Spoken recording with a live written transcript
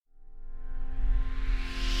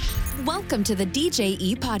Welcome to the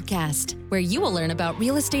DJE podcast, where you will learn about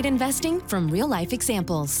real estate investing from real life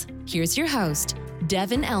examples. Here's your host,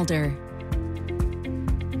 Devin Elder.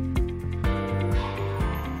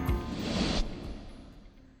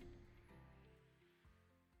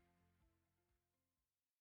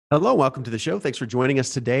 Hello, welcome to the show. Thanks for joining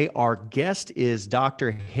us today. Our guest is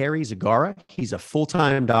Dr. Harry Zegarra. He's a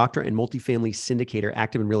full-time doctor and multifamily syndicator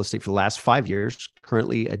active in real estate for the last 5 years,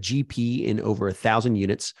 currently a GP in over 1,000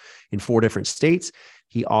 units in 4 different states.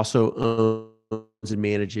 He also owns and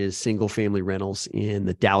manages single-family rentals in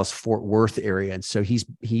the Dallas-Fort Worth area. And so he's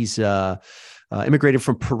immigrated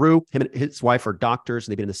from Peru. Him and his wife are doctors,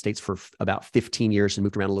 and they've been in the States for about 15 years and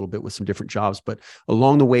moved around a little bit with some different jobs. But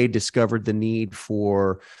along the way, discovered the need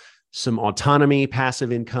for some autonomy,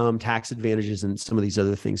 passive income, tax advantages, and some of these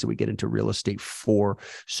other things that we get into real estate for.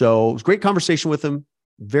 So it was a great conversation with him.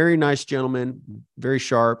 Very nice gentleman, very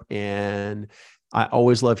sharp. And I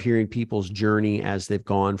always love hearing people's journey as they've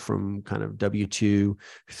gone from kind of W-2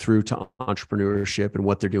 through to entrepreneurship and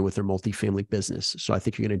what they're doing with their multifamily business. So I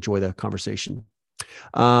think you're going to enjoy the conversation.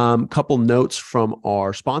 Couple notes from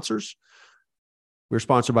our sponsors. We're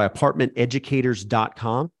sponsored by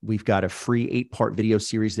apartmenteducators.com. We've got a free 8-part video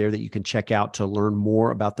series there that you can check out to learn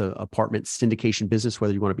more about the apartment syndication business,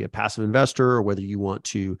 whether you want to be a passive investor or whether you want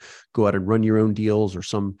to go out and run your own deals or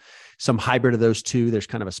some hybrid of those two. There's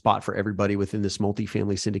kind of a spot for everybody within this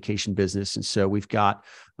multifamily syndication business. And so we've got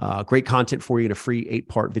great content for you in a free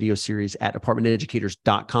 8-part video series at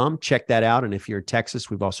apartmenteducators.com. Check that out. And if you're in Texas,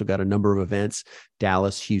 we've also got a number of events,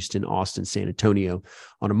 Dallas, Houston, Austin, San Antonio,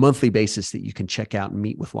 on a monthly basis that you can check out and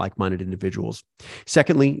meet with like-minded individuals.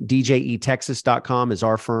 Secondly, DJETexas.com is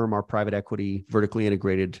our firm, our private equity, vertically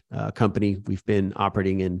integrated company. We've been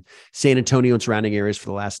operating in San Antonio and surrounding areas for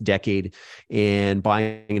the last decade and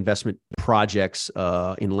buying investment projects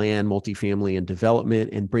in land, multifamily, and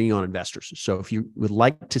development, and bringing on investors. So if you would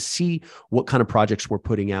like to see what kind of projects we're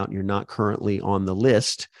putting out and you're not currently on the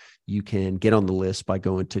list, you can get on the list by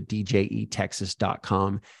going to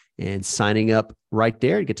DJETexas.com and signing up right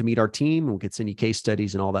there. You get to meet our team, and we'll get to send you case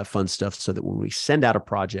studies and all that fun stuff so that when we send out a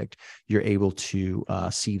project, you're able to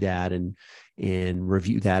see that and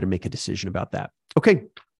review that and make a decision about that. Okay,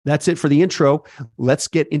 that's it for the intro. Let's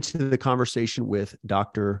get into the conversation with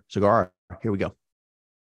Dr. Zegarra. Here we go.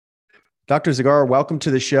 Dr. Zegarra, welcome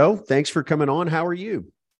to the show. Thanks for coming on. How are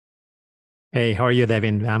you? Hey, how are you,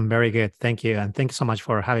 Devin? I'm very good. Thank you. And thank you so much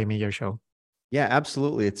for having me on your show. Yeah,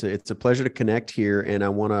 absolutely. It's a pleasure to connect here. And I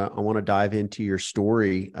want to dive into your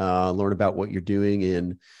story, learn about what you're doing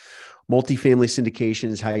in multifamily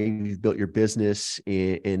syndications, how you've built your business,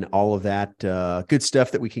 and all of that good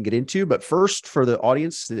stuff that we can get into. But first, for the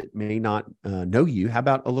audience that may not know you, how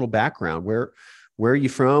about a little background? Where are you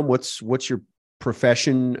from? What's your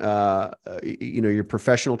profession, your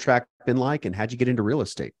professional track been like, and how'd you get into real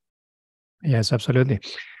estate? Yes, absolutely.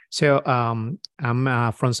 So I'm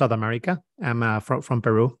from South America. I'm from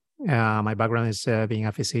Peru. My background is being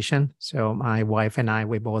a physician. So my wife and I,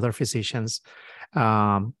 we both are physicians.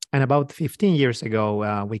 And about 15 years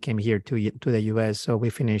ago, we came here to the US. So we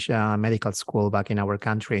finished medical school back in our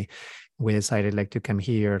country. We decided to come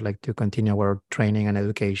here, to continue our training and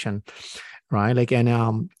education. Right.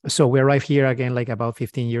 So we arrived here again, about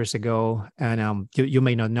 15 years ago. And you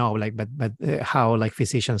may not know, but how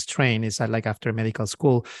physicians train is that after medical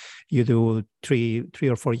school, you do three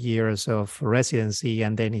or 4 years of residency.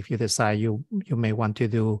 And then if you decide you may want to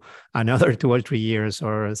do another 2 or 3 years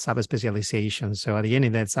or subspecialization. So at the end,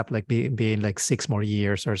 it ends up being 6 more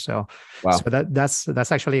years or so. Wow. So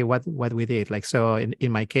that's actually what we did. So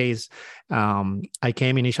in my case, I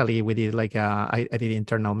came initially, we did I did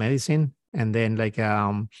internal medicine. And then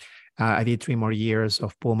I did 3 more years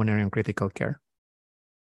of pulmonary and critical care.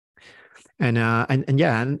 And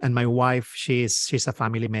my wife, she's a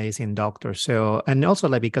family medicine doctor. So, and also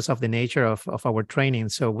because of the nature of our training,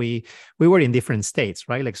 so we were in different states,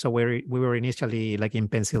 right? So we were initially in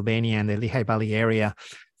Pennsylvania and the Lehigh Valley area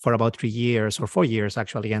for about 3 years or 4 years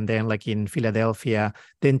actually, and then in Philadelphia,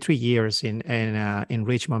 then 3 years in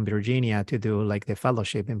Richmond, Virginia, to do the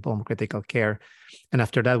fellowship in pulmonary critical care, and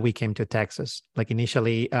after that we came to Texas.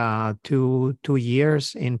 Initially 2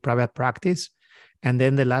 years in private practice, and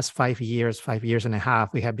then the last 5 years and a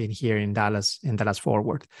half, we have been here in Dallas Fort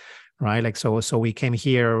Worth, right? So we came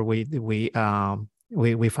here, we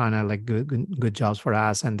found good jobs for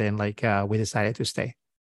us, and then we decided to stay.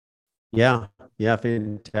 Yeah,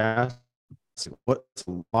 fantastic. What's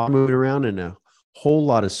a lot moving around and a whole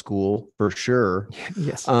lot of school for sure.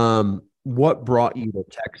 Yes. What brought you to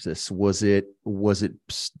Texas? Was it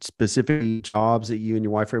specific jobs that you and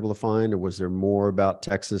your wife were able to find, or was there more about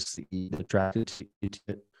Texas that you attracted to you to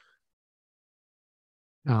it?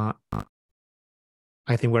 Uh,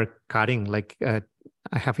 I think we're cutting. I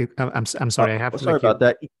have you. I'm sorry. I have sorry about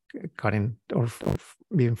that. cutting or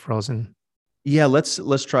being frozen. Yeah,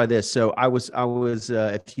 let's try this. So I was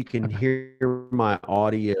if you can hear my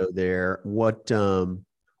audio there, what brought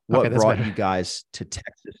better. you guys to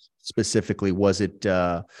Texas specifically? Was it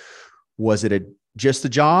just the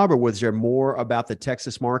job, or was there more about the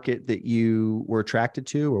Texas market that you were attracted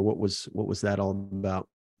to, or what was that all about?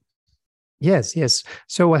 Yes.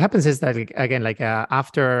 So what happens is that again,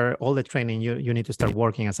 after all the training, you need to start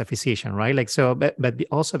working as a physician, right? But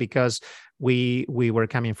also because we were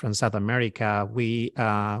coming from South America, we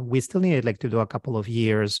still needed to do a couple of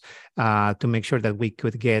years to make sure that we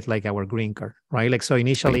could get our green card, right? So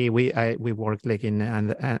initially we worked in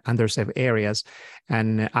underserved areas,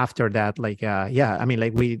 and after that,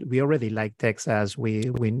 we already liked Texas.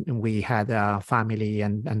 We had family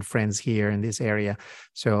and friends here in this area,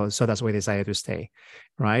 so that's why we decided to stay,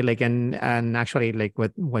 right? And actually,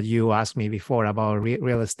 what you asked me before about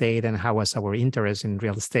real estate and how was our interest in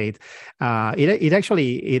real estate, it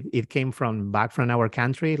actually came back from our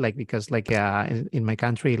country, because in my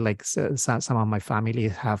country, some of my family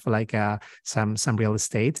have some real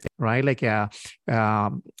estate, right?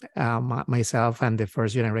 Myself and the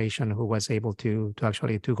first generation who was able to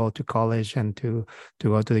actually to go to college and to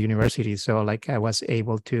go to the university, so I was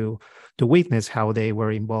able to witness how they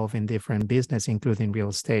were involved in different business, including real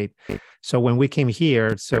estate. So when we came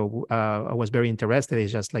here, I was very interested.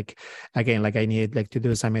 It's just again, I needed to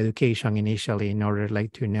do some education initially in order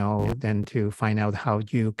to know, then to find out how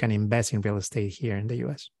you can invest in real estate here in the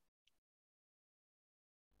US.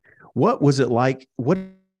 What was it like? What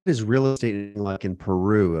is real estate like in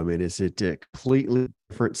Peru? I mean, is it a completely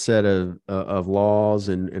different set of laws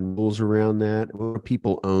and rules around that? What do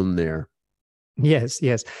people own there? Yes.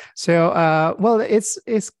 So, well, it's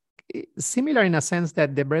similar in a sense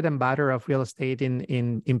that the bread and butter of real estate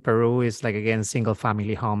in Peru is again, single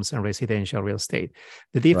family homes and residential real estate.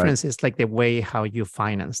 The difference is the way how you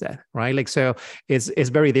finance that, right? So it's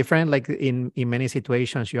very different. In many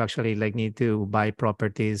situations, you actually need to buy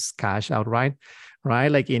properties cash outright, right?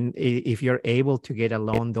 If you're able to get a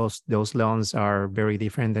loan, those loans are very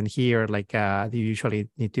different than here. You usually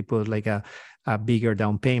need to put a bigger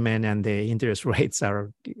down payment, and the interest rates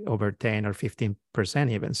are over 10 or 15%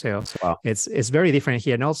 even. So wow. It's very different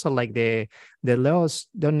here. And also the laws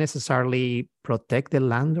don't necessarily protect the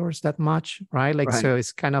landlords that much, right? So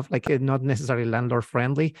it's kind of not necessarily landlord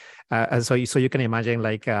friendly. And so you can imagine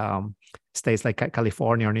states like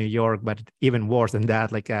California or New York, but even worse than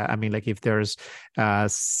that. If there's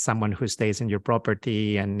someone who stays in your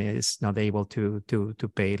property and is not able to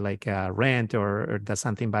pay rent or does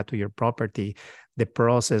something bad to your property, the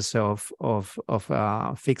process of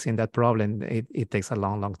fixing that problem, it takes a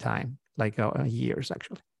long time, years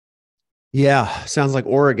actually. Yeah, sounds like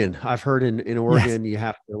Oregon. I've heard in Oregon, you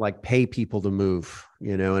have to pay people to move,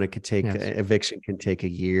 and it could take eviction can take a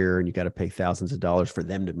year, and you got to pay thousands of dollars for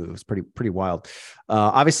them to move. It's pretty wild.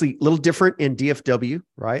 Obviously, a little different in DFW,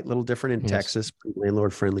 right? A little different in Texas,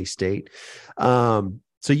 landlord friendly state. So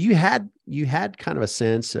you had kind of a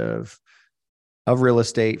sense of real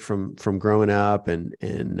estate from growing up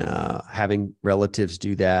and having relatives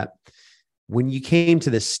do that. When you came to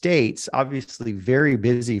the States, obviously very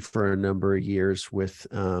busy for a number of years with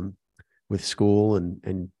school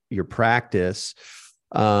and your practice.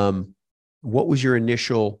 What was your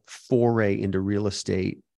initial foray into real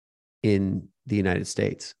estate in the United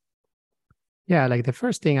States? Yeah, the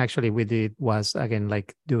first thing actually we did was, again,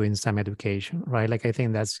 doing some education, right? I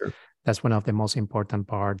think that's one of the most important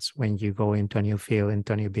parts when you go into a new field,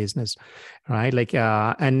 into a new business, right?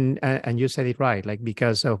 And you said it right,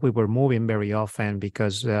 because we were moving very often,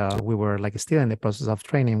 because we were still in the process of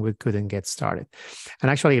training, we couldn't get started. And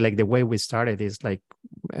actually, the way we started is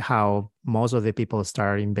how most of the people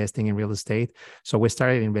start investing in real estate. So we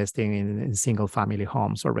started investing in single family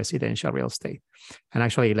homes or residential real estate. And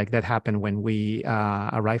actually, that happened when we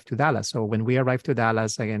arrived to Dallas. So when we arrived to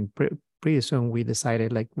Dallas, again, pretty soon we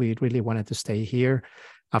decided we really wanted to stay here.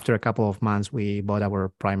 After a couple of months, we bought our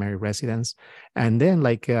primary residence. And then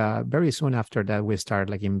very soon after that, we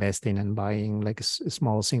started investing and buying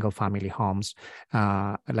small single family homes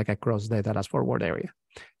across the Dallas-Fort Worth area.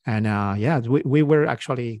 And we were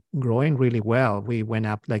actually growing really well. We went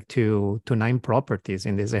up to 9 properties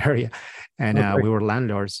in this area, and we were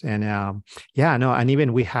landlords. And and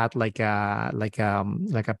even we had a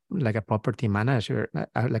property manager,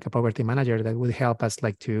 that would help us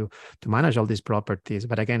to manage all these properties.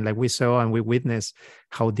 But again, we saw and we witnessed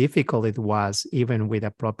how difficult it was, even with a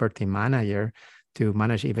property manager, to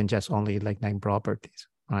manage even just only 9 properties,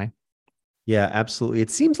 right? Yeah, absolutely.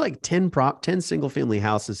 It seems like 10 single family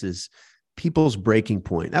houses is people's breaking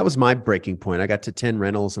point. That was my breaking point. I got to 10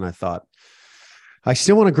 rentals and I thought, I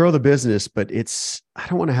still want to grow the business, but I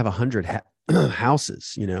don't want to have 100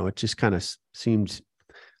 houses. It just kind of seemed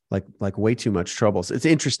like way too much trouble. So it's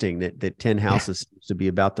interesting that 10 houses seems to be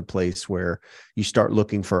about the place where you start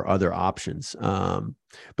looking for other options.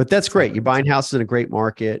 But that's great. You're buying houses in a great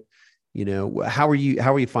market. How are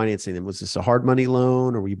you financing them? Was this a hard money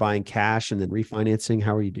loan, or were you buying cash and then refinancing?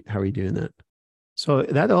 How are you doing that? So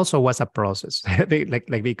that also was a process,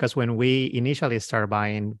 because when we initially started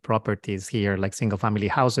buying properties here, like single family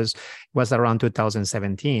houses, it was around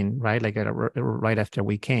 2017, right? Right after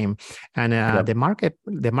we came, and Yep.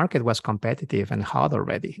 the market was competitive and hot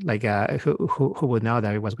already. Who would know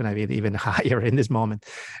that it was going to be even higher in this moment,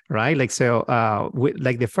 right?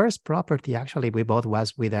 The first property actually we bought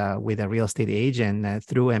was with a real estate agent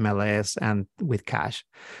through MLS and with cash.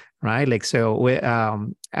 Right.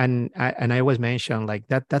 And I always mention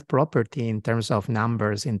that property in terms of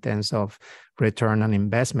numbers, in terms of return on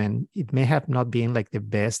investment, it may have not been like the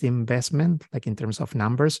best investment, like in terms of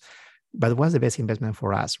numbers, but it was the best investment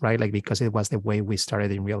for us, right? Because it was the way we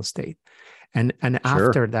started in real estate. And Sure.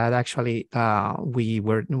 after that, actually, we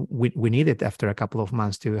needed, after a couple of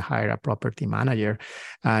months, to hire a property manager,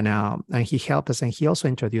 and he helped us, and he also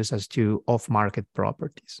introduced us to off-market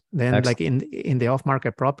properties. Then, Excellent. in the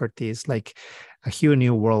off-market properties, a huge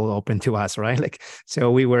new world opened to us, right?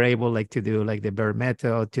 So we were able to do the BER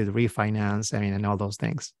method, to refinance, and all those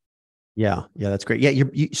things. Yeah, that's great. Yeah,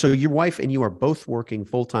 so your wife and you are both working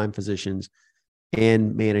full-time physicians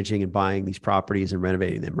and managing and buying these properties and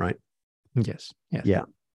renovating them, right? Yes. Yeah,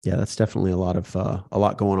 that's definitely a lot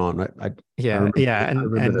going on. I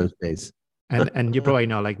remember those days. And you probably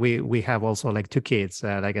know, we have also two kids,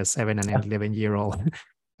 like a 7 and an 11-year-old,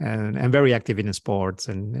 and very active in sports,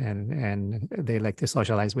 and they like to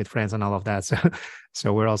socialize with friends and all of that.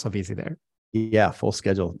 So we're also busy there. Yeah, full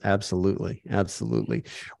schedule. Absolutely.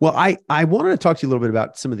 Well, I wanted to talk to you a little bit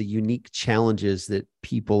about some of the unique challenges that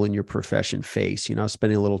people in your profession face. I was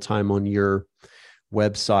spending a little time on your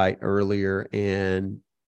website earlier, and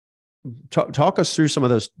talk us through some of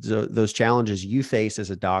those challenges you face as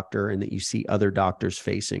a doctor and that you see other doctors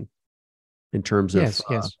facing in terms of, yes.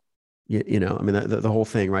 the whole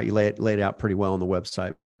thing, right? You lay it out pretty well on the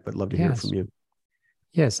website, but love to hear from you.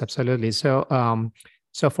 Yes, absolutely. So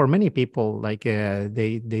for many people,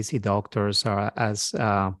 they see doctors as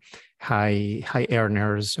high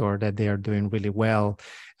earners, or that they are doing really well.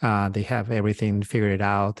 They have everything figured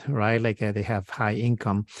out, right? They have high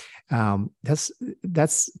income.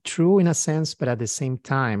 That's true in a sense, but at the same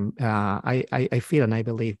time, I feel and I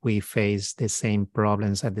believe we face the same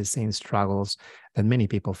problems and the same struggles that many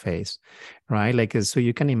people face, right? So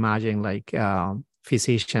you can imagine,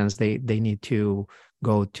 physicians, they need to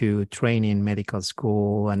go to training, medical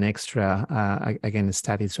school, and extra again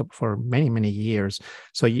studies for many years.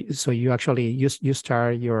 So you actually you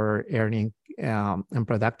start your earning and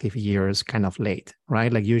productive years kind of late,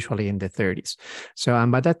 right? Usually in the 30s. So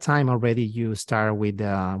and by that time already you start with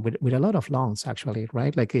a lot of loans, actually,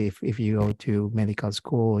 right? If you go to medical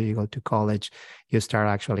school, you go to college, you start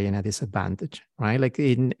actually in a disadvantage, right?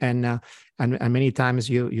 And many times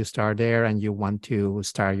you start there and you want to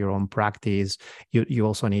start your own practice. You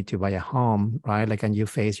also need to buy a home, right? And you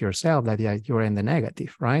face yourself that you're in the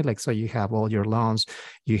negative, right? So you have all your loans,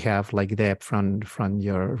 you have debt from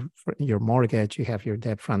your mortgage, you have your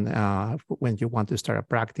debt from when you want to start a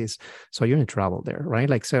practice. So you're in trouble there,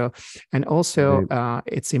 right? So, and also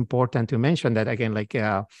it's important to mention that again,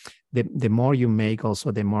 the more you make,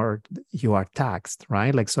 also the more you are taxed,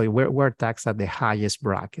 right? So we're taxed at the highest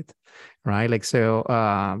bracket, right? So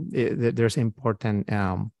there's important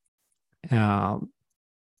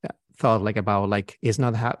thought about it's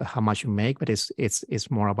not how much you make, but it's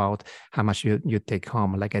more about how much you take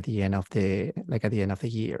home at the end of the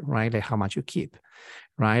year, right? How much you keep,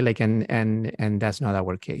 right? And that's not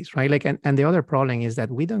our case, right? And the other problem is that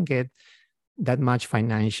we don't get that much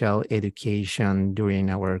financial education during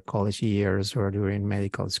our college years or during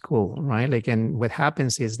medical school, right? And what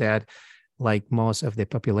happens is that most of the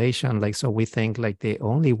population, so we think the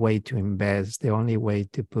only way to invest, the only way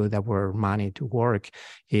to put our money to work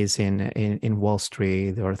is in Wall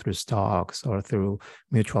Street, or through stocks, or through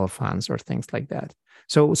mutual funds, or things like that.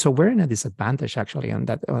 So we're in a disadvantage actually on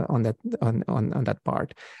that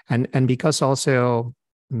part, and because also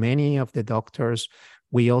many of the doctors,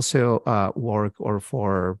 we also work or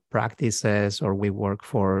for practices, or we work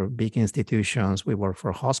for big institutions. We work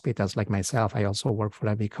for hospitals. Like myself, I also work for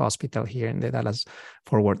a big hospital here in the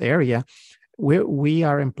Dallas-Fort Worth area. We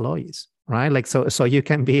are employees, right? Like, so you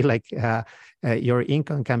can be like, your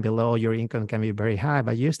income can be low, your income can be very high,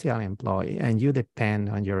 but you're still an employee and you depend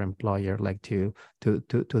on your employer, like to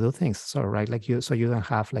do things. So, right. Like so you don't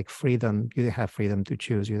have like freedom. You don't have freedom to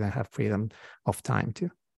choose. You don't have freedom of time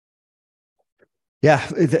to. Yeah,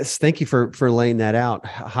 thank you for laying that out.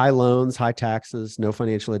 High loans, high taxes, no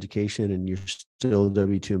financial education, and you're still a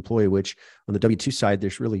W-2 employee, which on the W-2 side,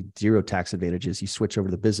 there's really zero tax advantages. You switch over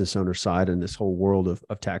to the business owner side and this whole world of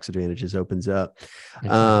tax advantages opens up.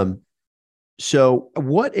 Exactly. So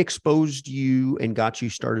what exposed you and got you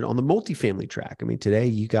started on the multifamily track? I mean, today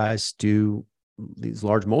you guys do these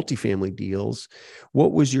large multifamily deals.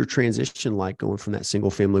 What was your transition like going from that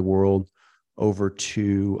single family world over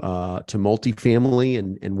to multifamily,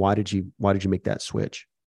 and why did you make that switch?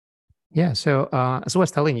 Yeah. So, as I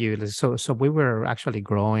was telling you, so we were actually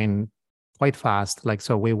growing quite fast. Like,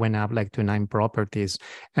 so we went up like to 9 properties,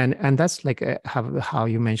 and that's like how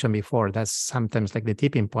you mentioned before. That's sometimes like the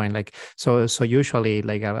tipping point. Like, so usually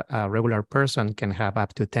like a regular person can have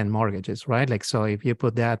up to 10 mortgages, right? Like, so if you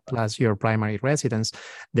put that plus your primary residence,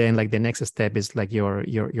 then like the next step is like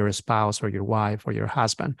your spouse or your wife or your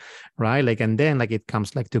husband, right? Like, and then like it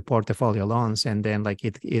comes like to portfolio loans, and then like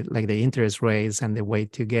it like the interest rates and the way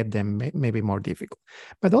to get them may be more difficult.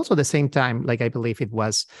 But also at the same time, like I believe it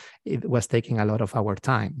was taking a lot of our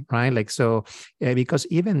time, right? Like, so because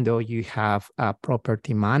even though you have a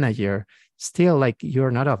property manager, still like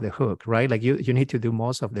you're not off the hook, right? Like you need to do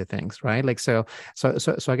most of the things, right? Like, so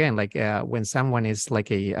again, like when someone is like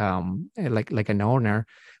like an owner,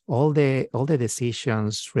 all the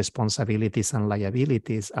decisions, responsibilities, and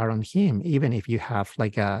liabilities are on him, even if you have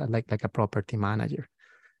like a property manager,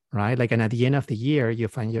 right? Like, and at the end of the year, you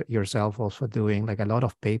find yourself also doing like a lot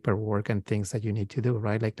of paperwork and things that you need to do,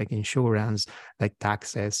 right? Like insurance, like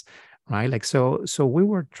taxes, right? Like, so we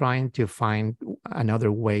were trying to find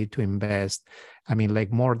another way to invest. I mean,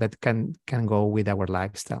 like more that can go with our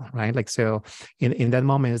lifestyle, right? Like, so in that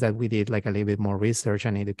moment is that we did like a little bit more research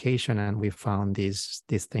and education, and we found this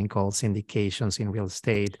thing called syndications in real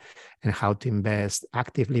estate and how to invest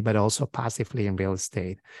actively but also passively in real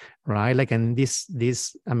estate, right? Like, and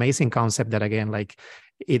this amazing concept that again, like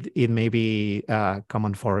it may be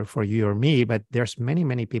common for you or me, but there's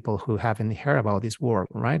many people who haven't heard about this world,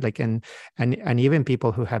 right? Like, and even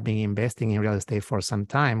people who have been investing in real estate for some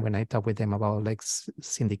time, when I talk with them about like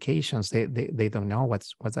syndications, they don't know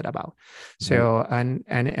what's that about. So and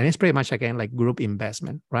it's pretty much again like group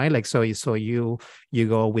investment, right? Like, so you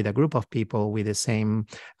go with a group of people with the same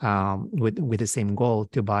with the same goal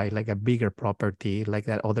to buy like a bigger property like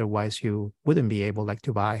that otherwise you wouldn't be able like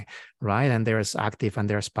to buy, right? And there's active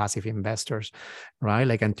and there's passive investors, right?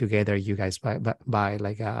 Like, and together you guys buy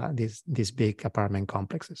like these big apartment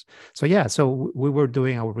complexes. So yeah, so we were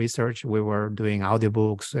doing our research, we were doing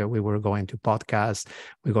audiobooks, we were going to podcasts,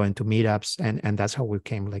 we're going to meetups, and that's how we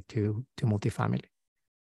came like to multifamily.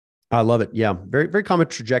 I love it. Yeah, very common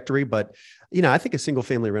trajectory, but I think a single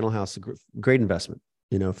family rental house is a great investment.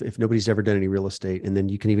 If nobody's ever done any real estate, and then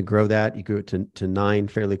you can even grow that, you grew it to 9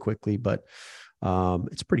 fairly quickly, but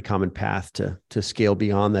it's a pretty common path to scale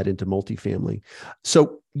beyond that into multifamily.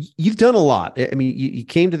 So you've done a lot. I mean, you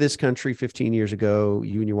came to this country 15 years ago.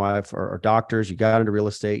 You and your wife are doctors. You got into real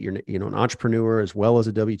estate. You're an entrepreneur as well as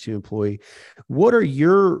a W-2 employee. What are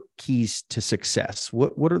your keys to success?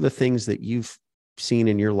 What are the things that you've seen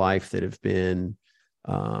in your life that have been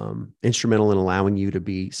instrumental in allowing you to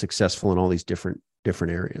be successful in all these different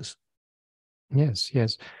areas?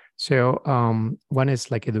 Yes. So one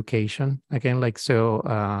is like education again, like, so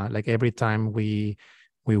like every time we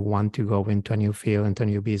want to go into a new field, into a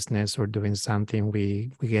new business or doing something,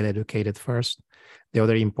 we get educated first. The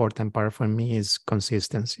other important part for me is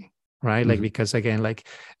consistency, right? Like, because again, like,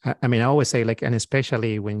 I mean, I always say like, and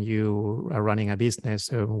especially when you are running a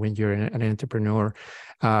business or when you're an entrepreneur,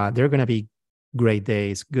 there are going to be great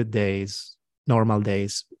days, good days, normal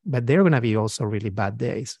days, but there are going to be also really bad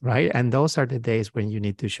days, right? And those are the days when you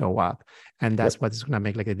need to show up, and that's what's going to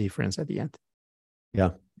make like a difference at the end.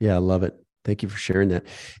 Yeah, I love it. Thank you for sharing that.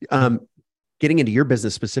 Getting into your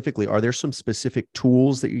business specifically, are there some specific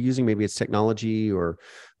tools that you're using? Maybe it's technology or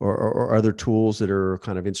other tools that are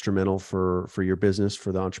kind of instrumental for your business,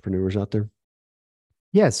 for the entrepreneurs out there?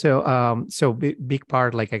 Yeah, so big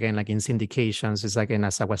part, like again, like in syndications, is again,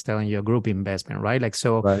 as I was telling you, a group investment, right? Like,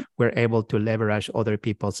 so Right. we're able to leverage other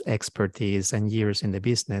people's expertise and years in the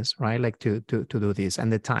business, right? Like to do this,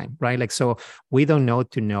 and the time, right? Like, so we don't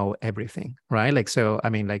know everything, right? Like, so I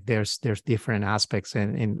mean, like there's different aspects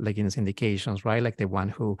in like in syndications, right? Like the one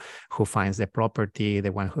who finds the property,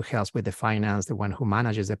 the one who helps with the finance, the one who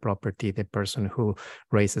manages the property, the person who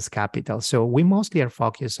raises capital. So we mostly are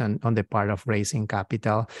focused on the part of raising capital,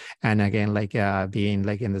 and again, like being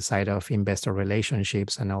like in the side of investor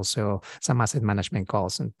relationships, and also some asset management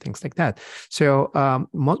calls and things like that. So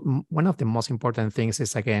one of the most important things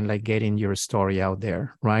is, again, like getting your story out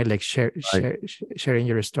there, right? Like Right. sharing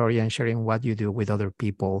your story and sharing what you do with other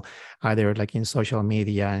people, either like in social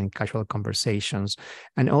media and casual conversations.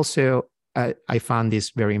 And also I found this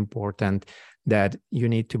very important, that you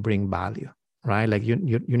need to bring value, right? Like you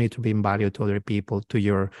need to bring value to other people, to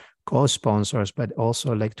your co-sponsors, but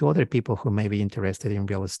also like to other people who may be interested in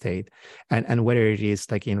real estate, and whether it is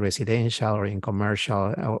like in residential or in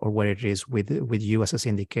commercial, or whether it is with you as a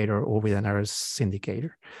syndicator or with another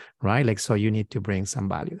syndicator, right? Like, so you need to bring some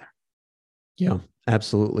value there. Yeah,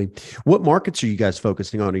 absolutely. What markets are you guys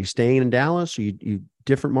focusing on? Are you staying in Dallas? Are you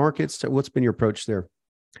different markets? What's been your approach there?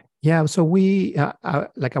 Yeah, so we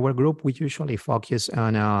like our group, we usually focus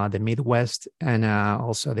on the Midwest, and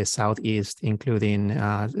also the Southeast, including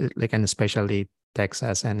like, and especially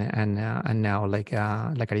Texas, and now like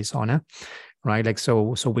Arizona, right? Like,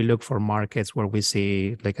 so we look for markets where we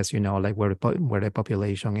see, like, as you know, like where the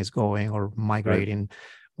population is going or Right. migrating,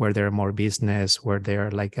 where there are more business, where there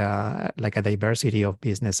are like a diversity of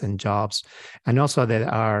business and jobs, and also that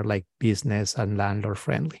are like business and landlord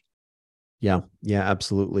friendly. Yeah, yeah,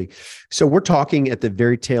 absolutely. So we're talking at the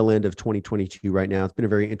very tail end of 2022 right now. It's been a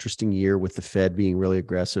very interesting year with the Fed being really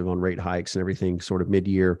aggressive on rate hikes and everything sort of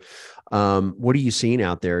mid-year. What are you seeing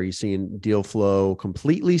out there? Are you seeing deal flow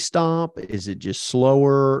completely stop? Is it just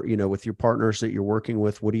slower, with your partners that you're working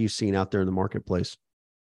with? What are you seeing out there in the marketplace?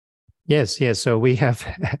 Yes. So we have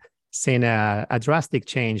seen a drastic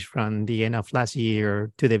change from the end of last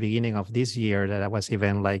year to the beginning of this year, that was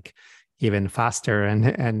even faster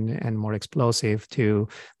and more explosive to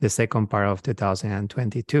the second part of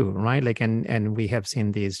 2022, right? Like, and we have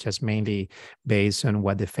seen this just mainly based on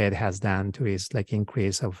what the Fed has done to its like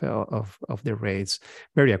increase of the rates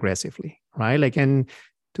very aggressively, right? Like, and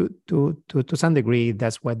to some degree,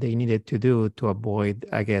 that's what they needed to do to avoid,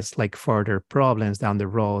 I guess, like further problems down the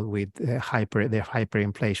road with the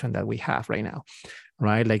hyperinflation that we have right now,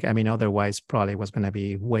 right? Like, I mean, otherwise probably was going to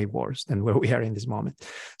be way worse than where we are in this moment.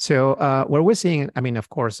 So what we're seeing, I mean, of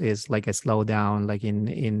course, is like a slowdown, like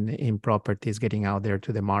in properties getting out there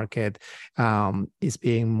to the market, is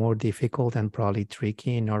being more difficult and probably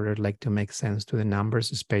tricky in order like to make sense to the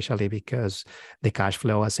numbers, especially because the cash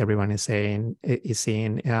flow, as everyone is saying, is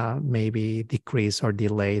seeing maybe decrease or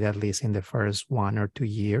delayed, at least in the first 1 or 2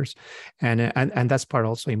 years. And that's part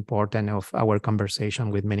also important of our conversation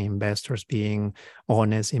with many investors, being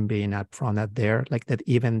honest in being upfront at there, like that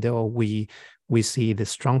even though we see the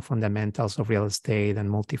strong fundamentals of real estate and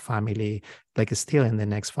multifamily, like still in the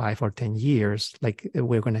next 5 or 10 years, like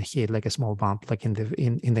we're going to hit like a small bump, like in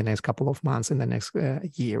the next couple of months, in the next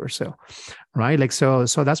year or so, right? Like, so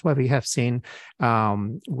that's what we have seen.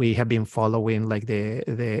 We have been following like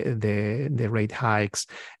the rate hikes,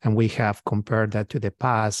 and we have compared that to the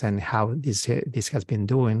past and how this has been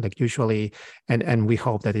doing, like usually, and we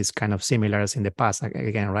hope that it's kind of similar as in the past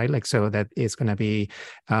again, right? Like, so that it's going to be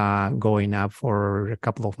going up for a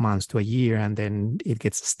couple of months to a year, and then it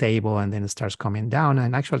gets stable, and then it starts coming down.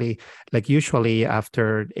 And actually, like usually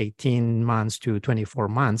after 18 months to 24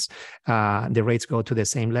 months, the rates go to the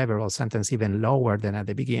same level, or sometimes even lower than at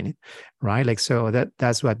the beginning, right? Like, so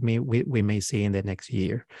that's what we may see in the next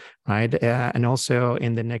year, right? And also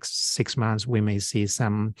in the next 6 months, we may see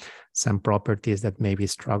some properties that may be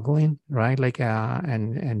struggling, right? Like,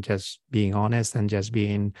 and just being honest and just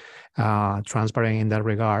being transparent in that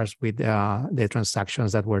regards with the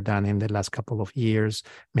transactions that were done in the last couple of years,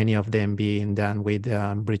 many of them being done with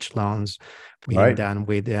bridge loans, being done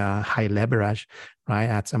with high leverage, right?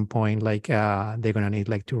 At some point, like they're gonna need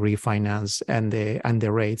like to refinance, and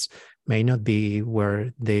the rates may not be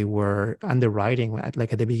where they were underwriting at,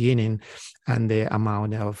 like at the beginning, and the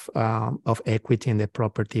amount of equity in the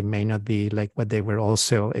property may not be like what they were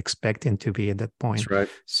also expecting to be at that point. That's right.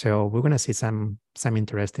 So we're gonna see some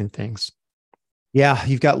interesting things. Yeah,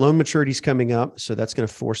 you've got loan maturities coming up, so that's going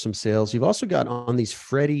to force some sales. You've also got on these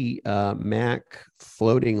Freddie Mac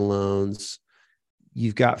floating loans,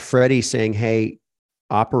 you've got Freddie saying, hey,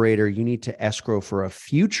 operator, you need to escrow for a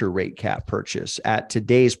future rate cap purchase at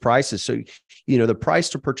today's prices. So, the price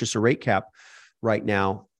to purchase a rate cap right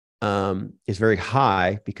now is very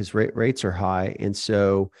high because rates are high. And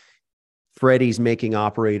so Freddie's making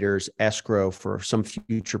operators escrow for some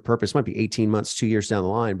future purpose. It might be 18 months, 2 years down the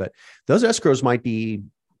line, but those escrows might be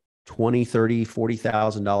 $20,000, $30,000,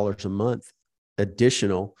 $40,000 a month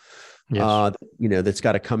additional. Yes. That's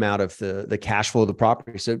got to come out of the cash flow of the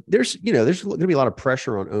property. So there's going to be a lot of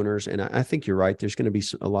pressure on owners. And I think you're right. There's going to be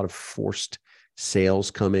a lot of forced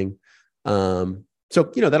sales coming. So,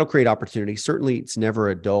 that'll create opportunity. Certainly it's never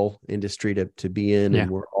a dull industry to be in, and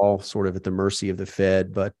we're all sort of at the mercy of the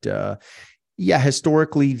Fed. But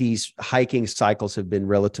historically, these hiking cycles have been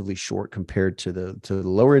relatively short compared to the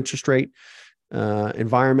lower interest rate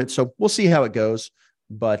environment. So we'll see how it goes.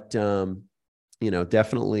 But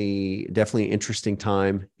definitely interesting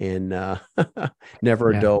time, and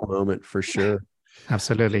never a dull moment for sure.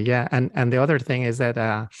 Absolutely. Yeah. And the other thing is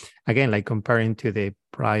that, again, like comparing to the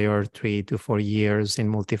prior 3 to 4 years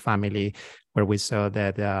in multifamily, where we saw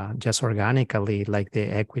that just organically, like the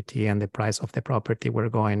equity and the price of the property were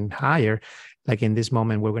going higher, like in this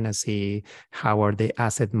moment, we're going to see how are the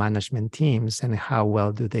asset management teams and how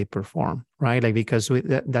well do they perform, right? Like, because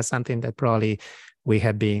that's something that probably we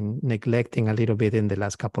have been neglecting a little bit in the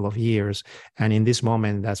last couple of years. And in this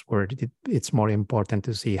moment, that's where it's more important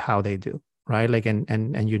to see how they do. Right. Like,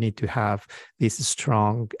 and you need to have these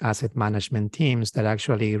strong asset management teams that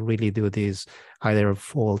actually really do this either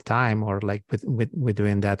full time or like with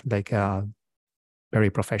doing that like very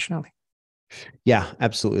professionally. Yeah,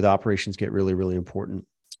 absolutely. The operations get really, really important.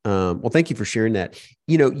 Well, thank you for sharing that.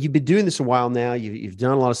 You've been doing this a while now. You've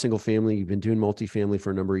done a lot of single family. You've been doing multifamily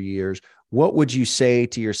for a number of years. What would you say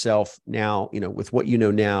to yourself now, with what you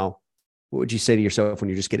know now? What would you say to yourself when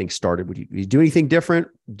you're just getting started? Would you do anything different?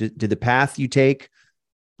 Did the path you take,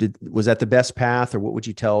 was that the best path, or what would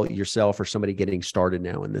you tell yourself or somebody getting started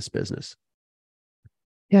now in this business?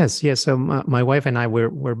 Yes. So my wife and I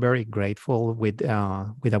we're very grateful with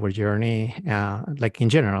our journey, like in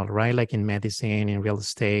general, right? Like in medicine, in real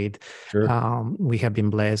estate. Sure. We have been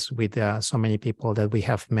blessed with so many people that we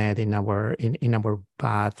have met in our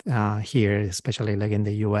path here, especially like in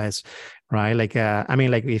the U.S. Right? Like,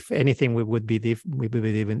 like if anything, we would be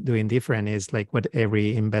doing different is like what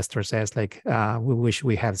every investor says, like, we wish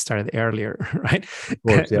we had started earlier, right? Of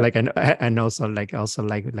course, yeah. Like, and also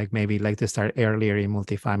maybe like to start earlier in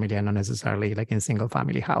multifamily and not necessarily like in single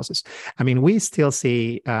family houses. We still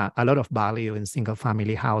see a lot of value in single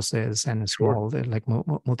family houses and small like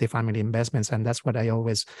multifamily investments. And that's what I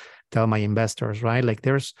always tell my investors, right? Like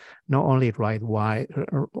there's not only right way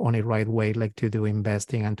like to do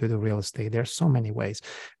investing and to do real estate. There's so many ways,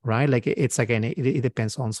 right? Like it's again, it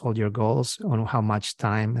depends on all your goals, on how much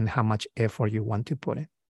time and how much effort you want to put in.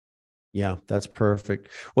 Yeah, that's perfect.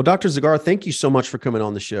 Well, Dr. Zegarra, thank you so much for coming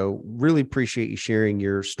on the show. Really appreciate you sharing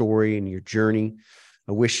your story and your journey.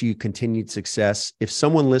 I wish you continued success. If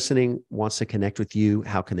someone listening wants to connect with you,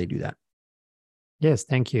 how can they do that? Yes,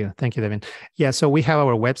 thank you. Thank you, Devin. Yeah, so we have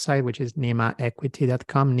our website, which is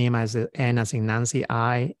nimaequity.com. Nima is N as in Nancy,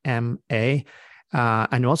 I-M-A.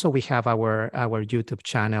 And also we have our YouTube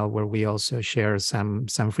channel where we also share some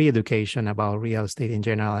free education about real estate in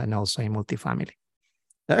general and also in multifamily.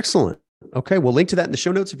 Excellent. Okay, we'll link to that in the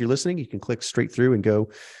show notes. If you're listening, you can click straight through and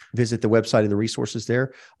go visit the website and the resources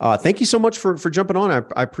there. Thank you so much for jumping on.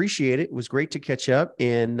 I appreciate it. It was great to catch up.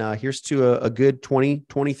 And here's to a good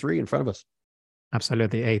 2023 in front of us.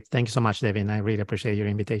 Absolutely. Hey, thank you so much, Devin. I really appreciate your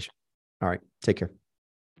invitation. All right. Take care.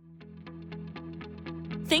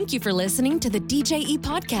 Thank you for listening to the DJE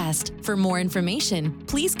podcast. For more information,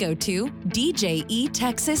 please go to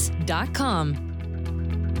djetexas.com.